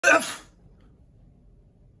They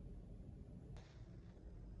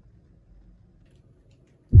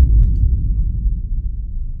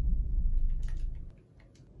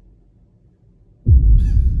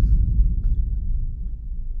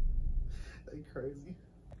crazy.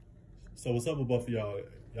 So what's up with both of y'all?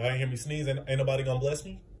 Y'all ain't hear me sneeze? Ain't nobody gonna bless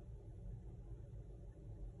me?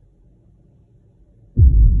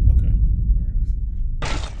 Okay.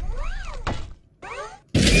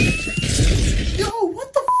 Yo,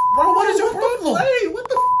 what the bro? What is your problem? Hey, what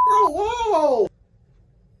the bro? Whoa.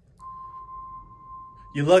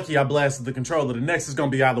 You're lucky I blasted the controller. The next is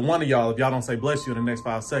gonna be either one of y'all if y'all don't say bless you in the next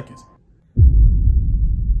 5 seconds.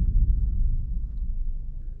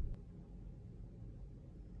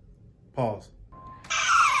 Pause.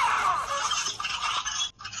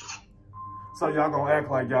 So y'all gonna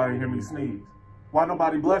act like y'all ain't hear me sneeze. Why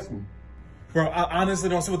nobody bless me? Bro, I honestly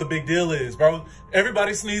don't see what the big deal is, bro.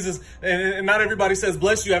 Everybody sneezes, and not everybody says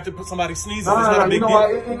bless you after somebody sneezes. It's not a big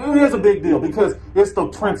deal. It is a big deal because it's the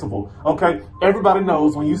principle, okay? Everybody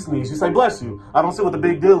knows when you sneeze, you say bless you. I don't see what the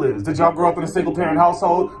big deal is. Did y'all grow up in a single-parent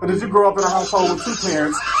household, or did you grow up in a household with 2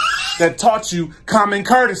 parents that taught you common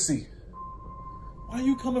courtesy? Why are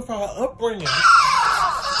you coming for our upbringing? That's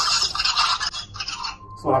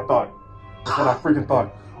what I thought. That's what I freaking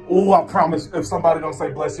thought. Oh, I promise, if somebody don't say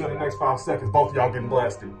bless you in the next 5 seconds, both of y'all getting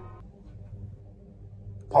blasted.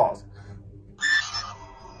 Pause.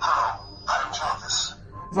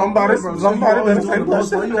 Somebody better say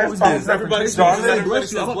bless you in the next 5 seconds. Everybody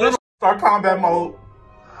bless you. Start combat mode.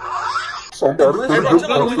 Somebody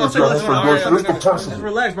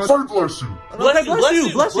Relax, bro. say bless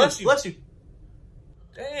you. Bless you.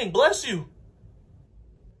 Dang, bless you.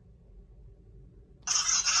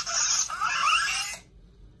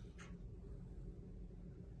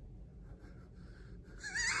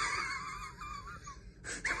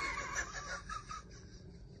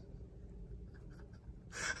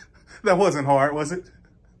 That wasn't hard, was it?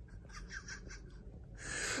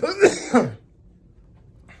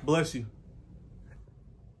 Bless you.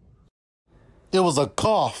 It was a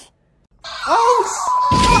cough.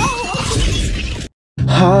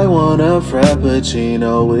 I want a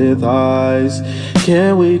frappuccino with ice.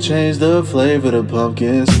 Can we change the flavor to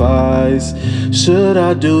pumpkin spice? Should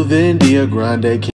I do the India Grande?